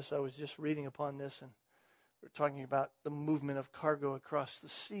about this. I was just reading upon this, and we were talking about the movement of cargo across the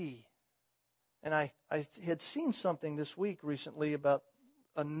sea. And I had seen something this week recently about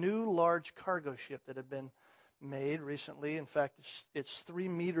a new large cargo ship that had been made recently. In fact, it's 3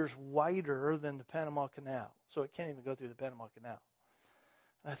 meters wider than the Panama Canal. So it can't even go through the Panama Canal.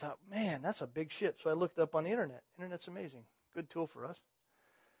 And I thought, man, that's a big ship. So I looked up on the internet. Internet's amazing. Good tool for us.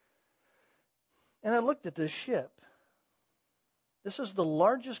 And I looked at this ship. This is the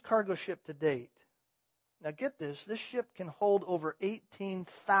largest cargo ship to date. Now get this. This ship can hold over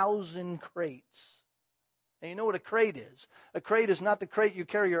 18,000 crates. And you know what a crate is? A crate is not the crate you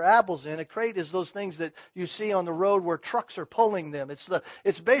carry your apples in. A crate is those things that you see on the road where trucks are pulling them.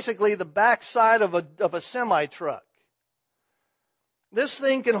 It's basically the backside of a semi-truck. This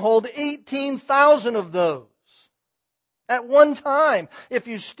thing can hold 18,000 of those at one time. If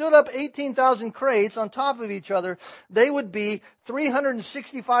you stood up 18,000 crates on top of each other, they would be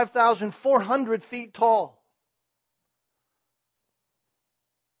 365,400 feet tall.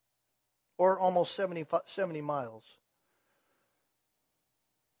 Or almost 70 miles.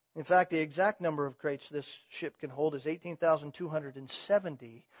 In fact, the exact number of crates this ship can hold is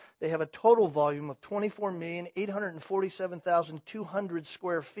 18,270. They have a total volume of 24,847,200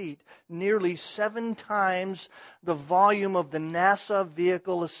 square feet, nearly 7 times the volume of the NASA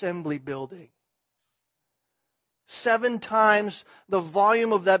Vehicle Assembly Building. 7 times the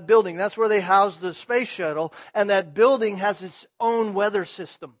volume of that building. That's where they house the space shuttle, and that building has its own weather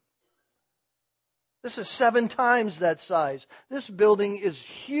system. This is 7 times that size. This building is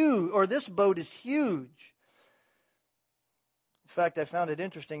huge, or this boat is huge. In fact, I found it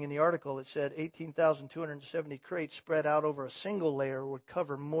interesting in the article. It said 18,270 crates spread out over a single layer would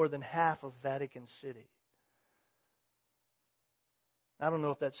cover more than half of Vatican City. I don't know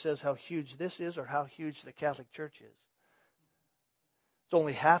if that says how huge this is or how huge the Catholic Church is. It's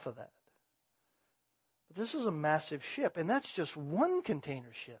only half of that. But this is a massive ship, and that's just one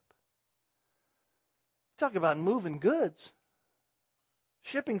container ship. Talk about moving goods.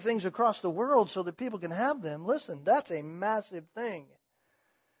 Shipping things across the world so that people can have them. Listen, that's a massive thing.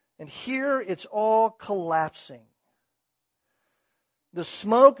 And here it's all collapsing. The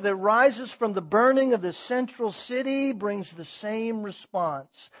smoke that rises from the burning of the central city brings the same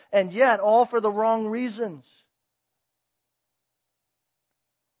response. And yet, all for the wrong reasons.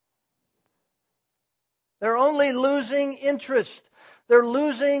 They're only losing interest. They're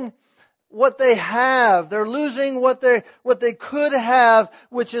losing what they have. They're losing what they could have,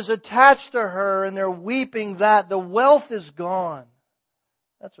 which is attached to her, and they're weeping that. The wealth is gone.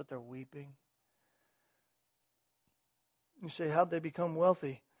 That's what they're weeping. You say, how'd they become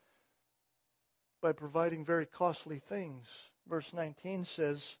wealthy? By providing very costly things. Verse 19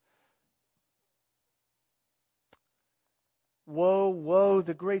 says, Woe, woe,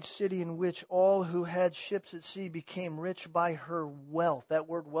 the great city in which all who had ships at sea became rich by her wealth. That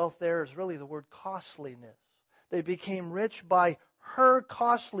word wealth there is really the word costliness. They became rich by her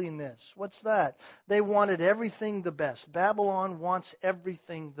costliness. What's that? They wanted everything the best. Babylon wants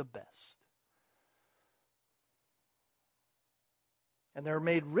everything the best. And they're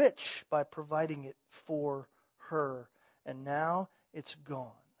made rich by providing it for her. And now it's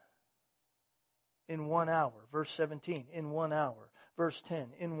gone. In 1 hour. Verse 17, in 1 hour. Verse 10,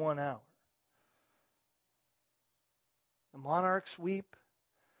 in 1 hour. The monarchs weep.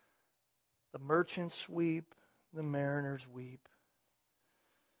 The merchants weep. The mariners weep.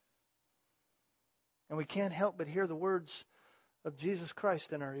 And we can't help but hear the words of Jesus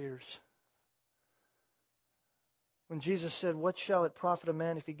Christ in our ears. When Jesus said, what shall it profit a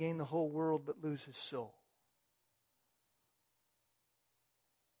man if he gain the whole world but lose his soul?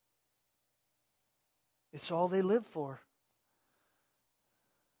 It's all they live for.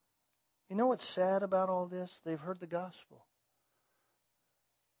 You know what's sad about all this? They've heard the gospel.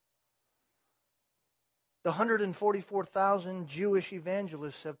 The 144,000 Jewish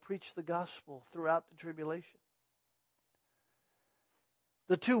evangelists have preached the gospel throughout the tribulation.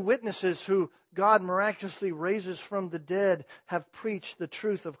 The two witnesses who God miraculously raises from the dead have preached the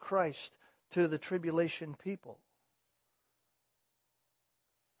truth of Christ to the tribulation people.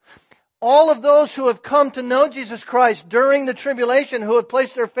 All of those who have come to know Jesus Christ during the tribulation, who have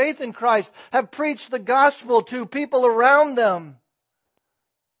placed their faith in Christ, have preached the gospel to people around them.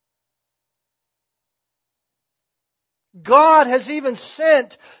 God has even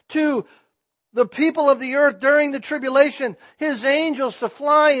sent to the people of the earth during the tribulation His angels to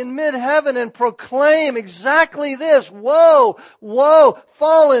fly in mid-heaven and proclaim exactly this. Woe, woe,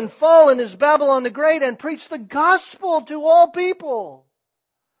 fallen, fallen is Babylon the Great, and preach the gospel to all people.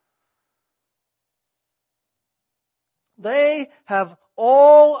 They have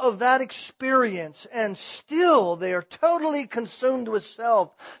all of that experience, and still they are totally consumed with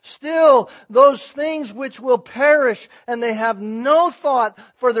self. Still, those things which will perish, and they have no thought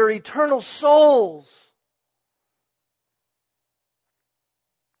for their eternal souls.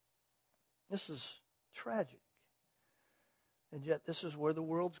 This is tragic. And yet this is where the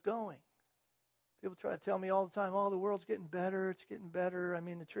world's going. People try to tell me all the time, oh, the world's getting better, it's getting better. I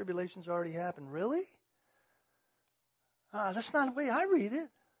mean, the tribulation's already happened. Really? That's not the way I read it.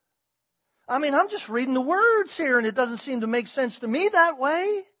 I mean, I'm just reading the words here, and it doesn't seem to make sense to me that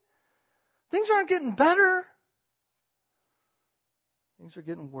way. Things aren't getting better. Things are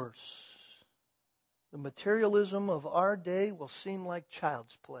getting worse. The materialism of our day will seem like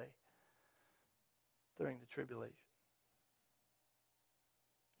child's play during the tribulation.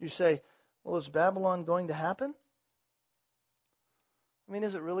 You say, well, is Babylon going to happen? I mean,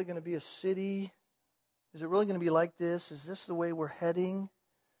 is it really going to be a city? Is it really going to be like this? Is this the way we're heading?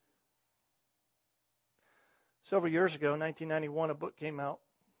 Several years ago, 1991, a book came out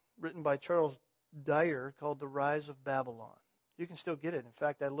written by Charles Dyer called The Rise of Babylon. You can still get it. In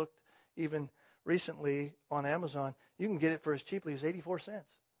fact, I looked even recently on Amazon. You can get it for as cheaply as 84 cents.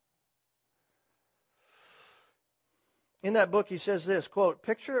 In that book, he says this, quote,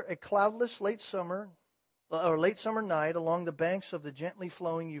 picture a cloudless late summer night along the banks of the gently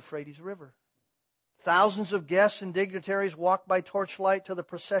flowing Euphrates River. Thousands of guests and dignitaries walk by torchlight to the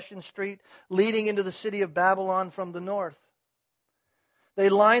procession street leading into the city of Babylon from the north. They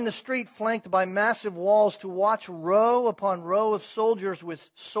line the street flanked by massive walls to watch row upon row of soldiers with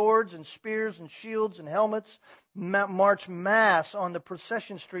swords and spears and shields and helmets march mass on the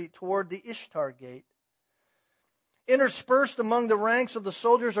procession street toward the Ishtar Gate. Interspersed among the ranks of the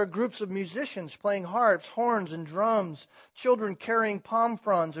soldiers are groups of musicians playing harps, horns, and drums, children carrying palm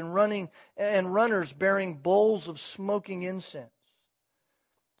fronds and runners bearing bowls of smoking incense.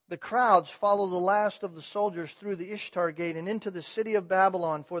 The crowds follow the last of the soldiers through the Ishtar Gate and into the city of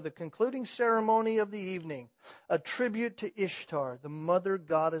Babylon for the concluding ceremony of the evening, a tribute to Ishtar, the mother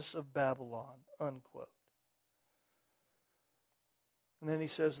goddess of Babylon, unquote. And then he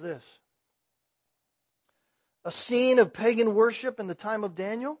says this. A scene of pagan worship in the time of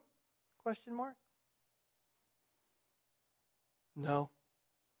Daniel? Question mark. No.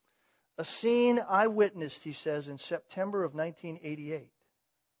 A scene I witnessed, he says, in September of 1988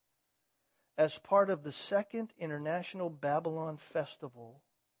 as part of the Second International Babylon Festival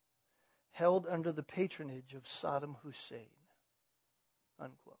held under the patronage of Saddam Hussein.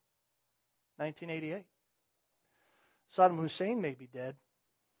 Unquote. 1988. Saddam Hussein may be dead,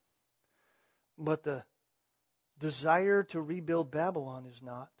 but the desire to rebuild Babylon is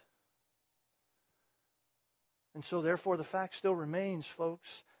not. And so therefore the fact still remains,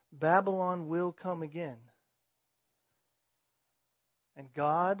 folks, Babylon will come again. And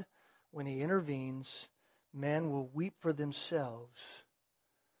God, when He intervenes, men will weep for themselves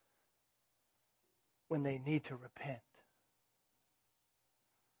when they need to repent.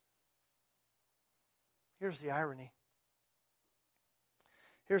 Here's the irony.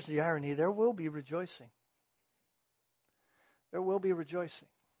 Here's the irony. There will be rejoicing. There will be rejoicing.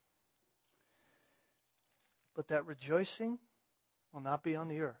 But that rejoicing will not be on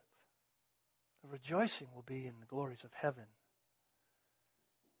the earth. The rejoicing will be in the glories of heaven.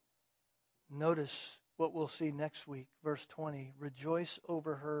 Notice what we'll see next week, verse 20. Rejoice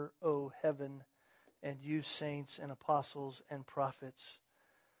over her, O heaven, and you saints and apostles and prophets,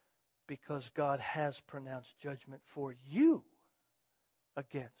 because God has pronounced judgment for you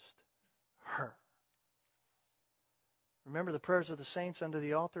against her. Remember the prayers of the saints under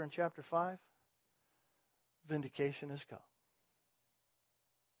the altar in chapter 5? Vindication has come.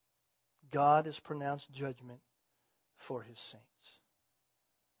 God has pronounced judgment for His saints.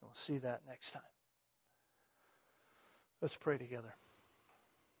 We'll see that next time. Let's pray together.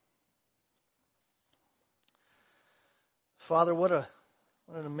 Father, what an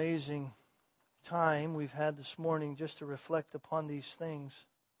amazing time we've had this morning just to reflect upon these things.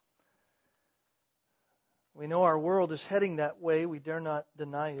 We know our world is heading that way. We dare not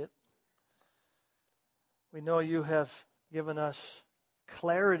deny it. We know you have given us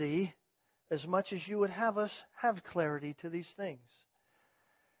clarity as much as you would have us have clarity to these things.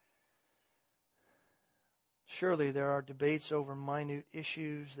 Surely there are debates over minute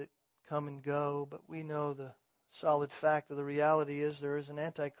issues that come and go, but we know the solid fact of the reality is there is an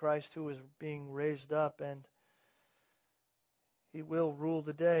Antichrist who is being raised up, and he will rule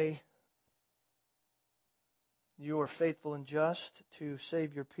the day. You are faithful and just to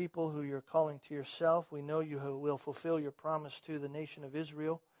save your people who you're calling to yourself. We know you will fulfill your promise to the nation of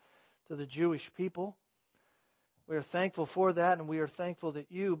Israel, to the Jewish people. We are thankful for that, and we are thankful that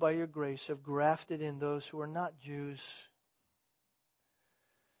you, by your grace, have grafted in those who are not Jews.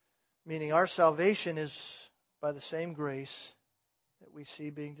 Meaning our salvation is by the same grace that we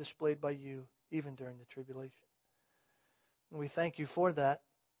see being displayed by you, even during the tribulation. And we thank you for that.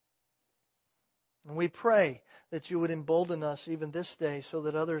 And we pray that you would embolden us even this day so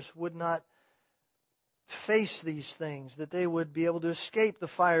that others would not face these things, that they would be able to escape the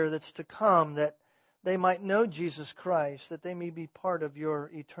fire that's to come, that they might know Jesus Christ, that they may be part of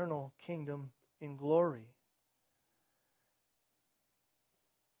your eternal kingdom in glory.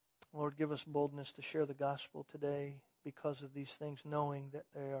 Lord, give us boldness to share the gospel today because of these things, knowing that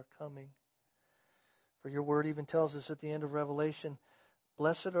they are coming. For your word even tells us at the end of Revelation,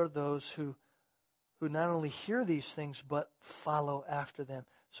 blessed are those who not only hear these things, but follow after them.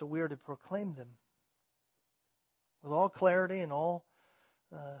 So we are to proclaim them with all clarity and all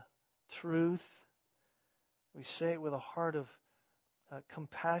truth. We say it with a heart of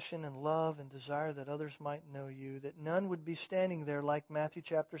compassion and love and desire that others might know you, that none would be standing there like Matthew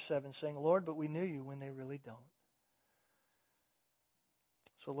chapter 7 saying, Lord, but we knew you, when they really don't.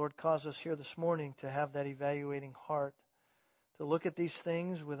 So Lord, cause us here this morning to have that evaluating heart, to look at these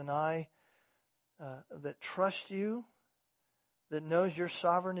things with an eye that trusts you, that knows you're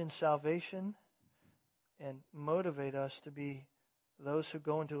sovereign in salvation, and motivate us to be those who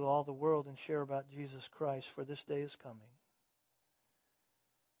go into all the world and share about Jesus Christ, for this day is coming.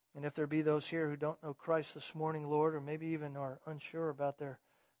 And if there be those here who don't know Christ this morning, Lord, or maybe even are unsure about their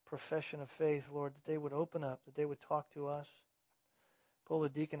profession of faith, Lord, that they would open up, that they would talk to us, pull a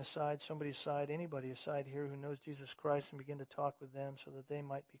deacon aside, somebody aside, anybody aside here who knows Jesus Christ, and begin to talk with them so that they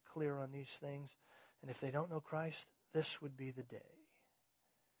might be clear on these things. And if they don't know Christ, this would be the day.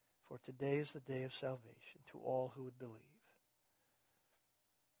 For today is the day of salvation to all who would believe.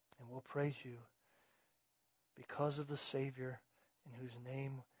 And we'll praise you because of the Savior in whose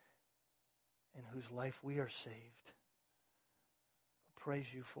name, in whose life we are saved. We'll praise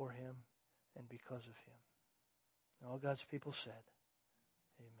you for him and because of him. And all God's people said,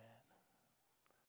 amen.